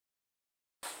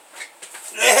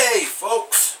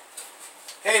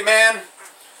Hey man,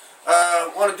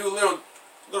 want to do a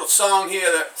little song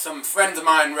here that some friends of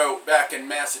mine wrote back in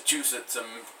Massachusetts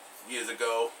some years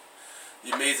ago.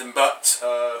 The Amazing Butts,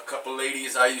 a couple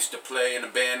ladies I used to play in a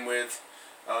band with.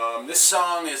 This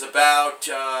song is about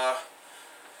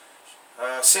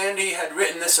Sandy had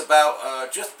written this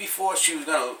about just before she was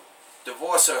gonna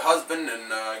divorce her husband,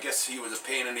 and I guess he was a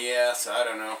pain in the ass. I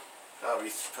don't know, probably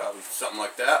something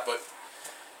like that. But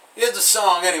here's the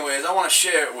song, anyways. I want to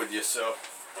share it with you. So.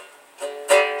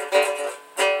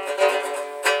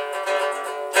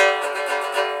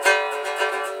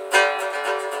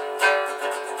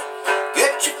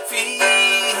 Get your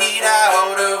feet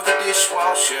out of the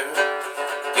dishwasher.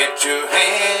 Get your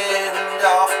hand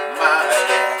off my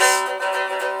ass.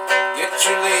 Get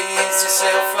your lazy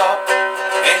self up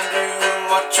and do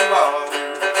what you ought to.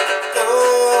 Go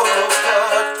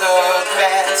cut the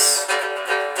grass.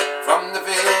 From the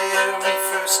very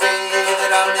first day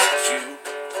that I met you,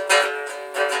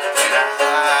 and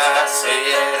I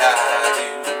said I do.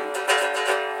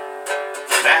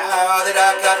 Now that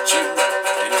I got you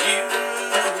and you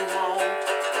won't,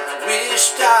 I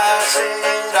wished I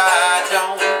said I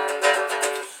don't.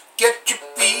 Get your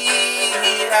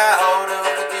feet out of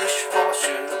the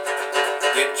dishwasher.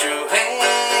 Get your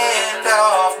hand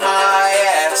off my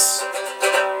ass.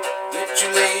 Get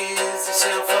your lazy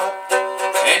self up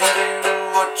and do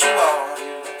what you ought to.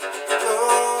 Go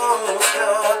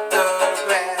cut the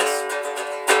grass.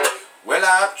 Well,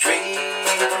 I'll trade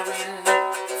you in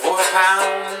for a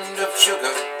pound of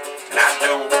sugar, and I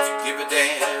don't give a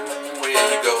damn where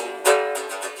you go.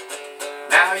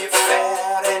 Now you're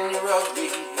fat and you're ugly,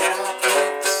 and I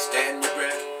can't stand your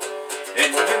breath,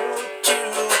 and you're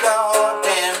too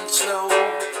goddamn slow.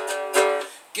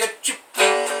 Get your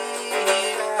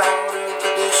feet out of the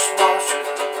dishwasher.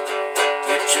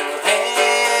 Get your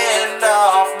hand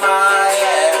off my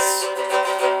ass.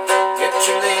 Get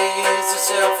your lazy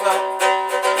self up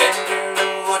and do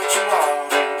what you ought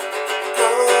to. Go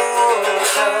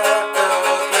cut the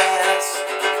grass.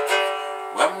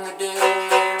 From the very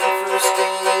first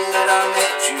day that I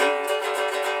met you,